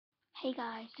Hey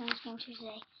guys, my name is Game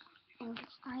today, and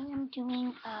I am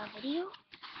doing a video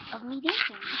of me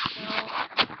dancing.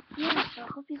 So I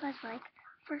hope you guys like.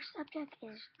 First subject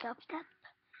is dubstep.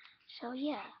 So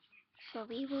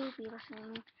we will be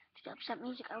listening to dubstep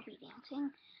music. I'll be dancing,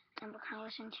 and we're gonna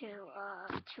listen to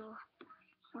a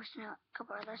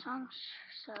couple other songs.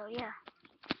 So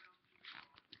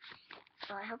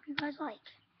I hope you guys like,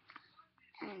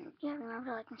 and yeah,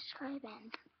 remember to like and subscribe,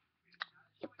 and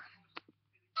yep.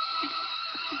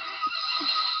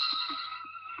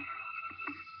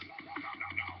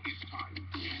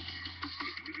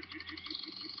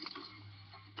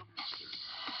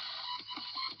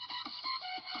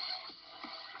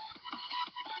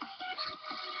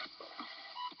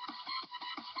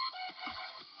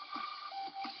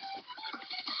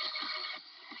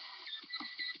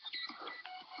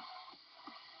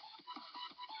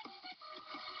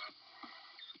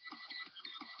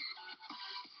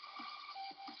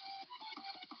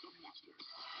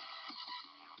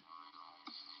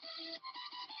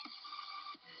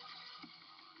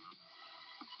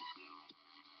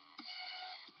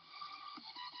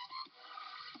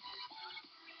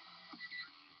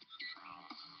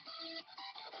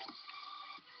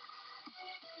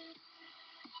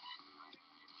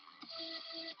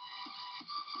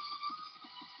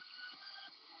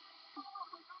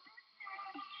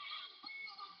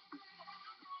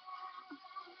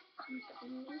 Comes to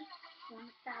me,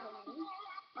 wants to battle me.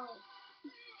 Oh,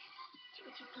 see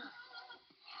what you got.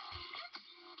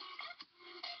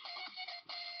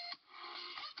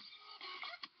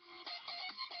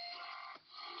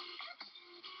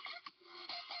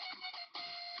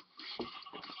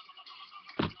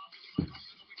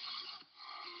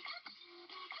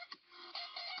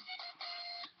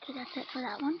 Okay, that's it for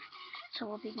that one. So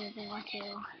we'll be moving on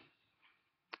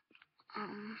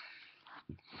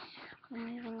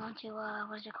to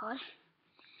what is it called?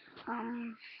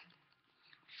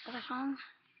 Other song.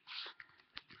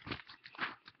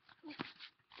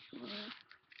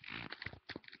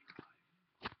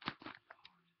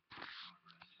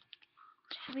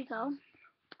 Here we go.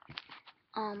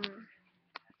 Doing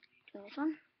this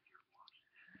one.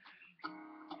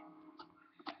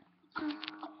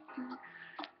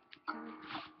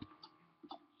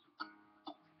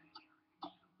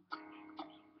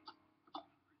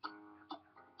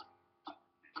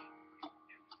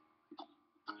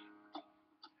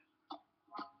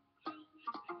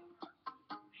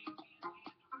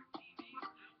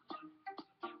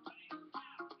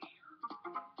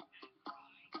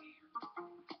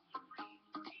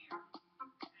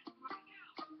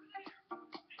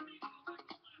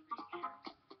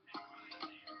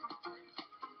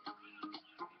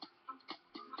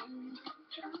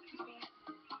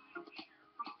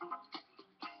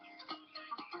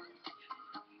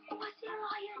 Oh, I see a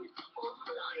lion! Oh, a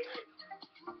lion!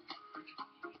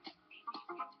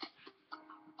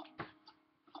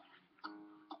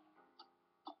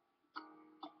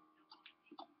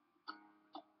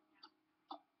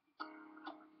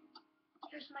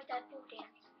 Here's my Deadpool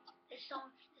dance. This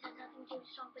has nothing to do with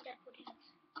the song, but Deadpool dance.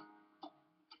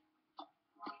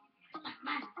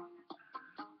 Man.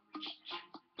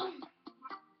 Boom.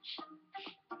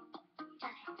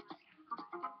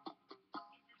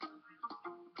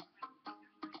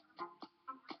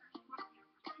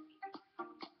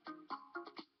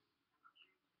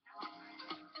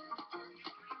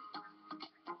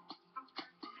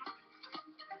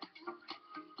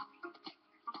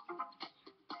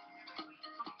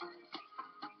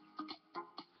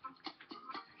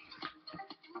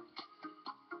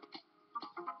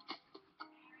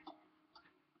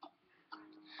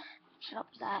 Shut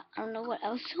up with that. I don't know what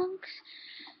else songs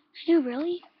to do,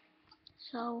 really.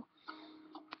 So,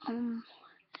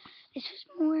 it's just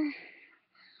more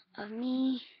of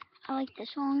me. I like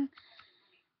this song.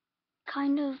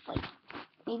 Kind of like,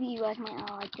 maybe you guys might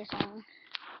not like this song.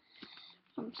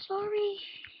 I'm sorry.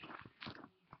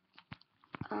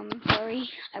 Sorry.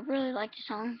 I really like the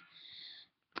song.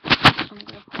 So I'm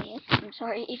gonna play it. I'm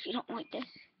sorry if you don't like this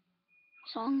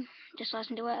song. Just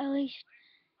listen to it at least.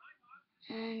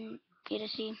 And get to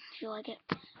see if you like it.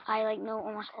 I know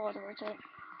almost all of the words of it.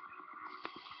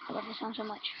 I love this song so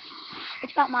much.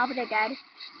 It's about Mob of the Dead,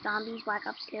 zombies, Black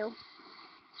Ops 2.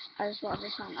 I just love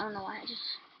this song. I don't know why. I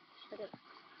just like it.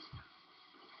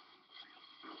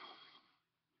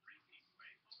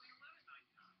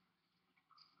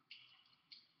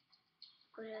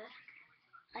 But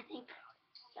I think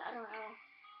I don't know.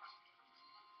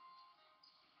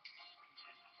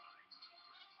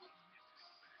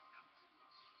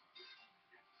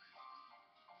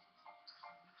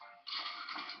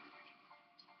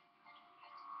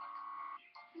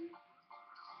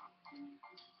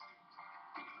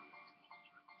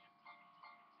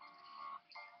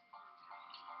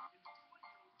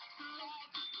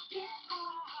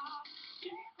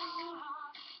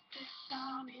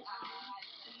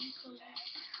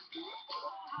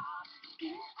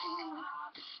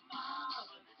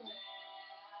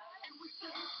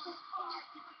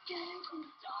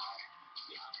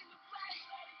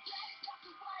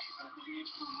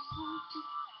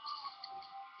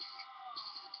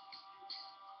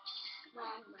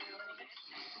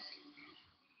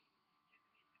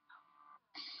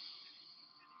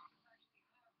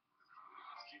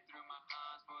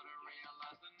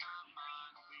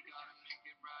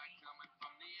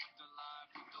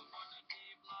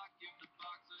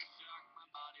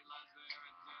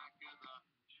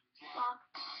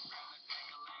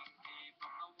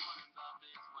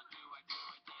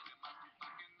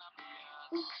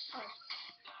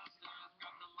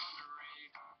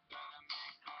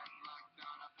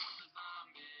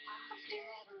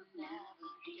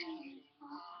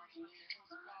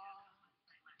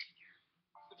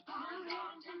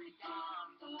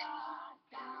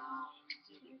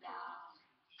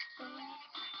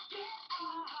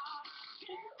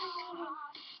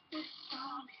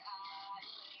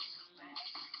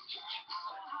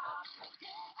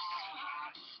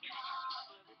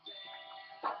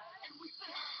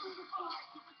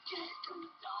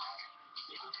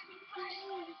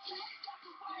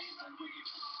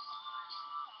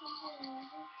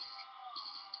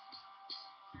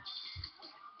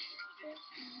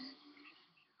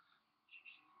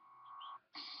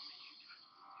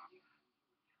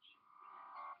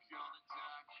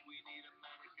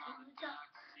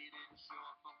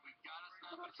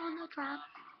 On the drop.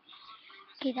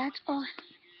 Okay, that's all.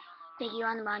 Thank you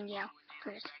on the bond, yeah.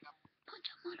 First, punch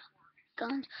on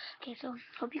guns. Okay, so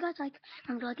hope you guys like.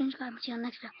 Remember to like and subscribe. See you on the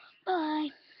next video. Bye.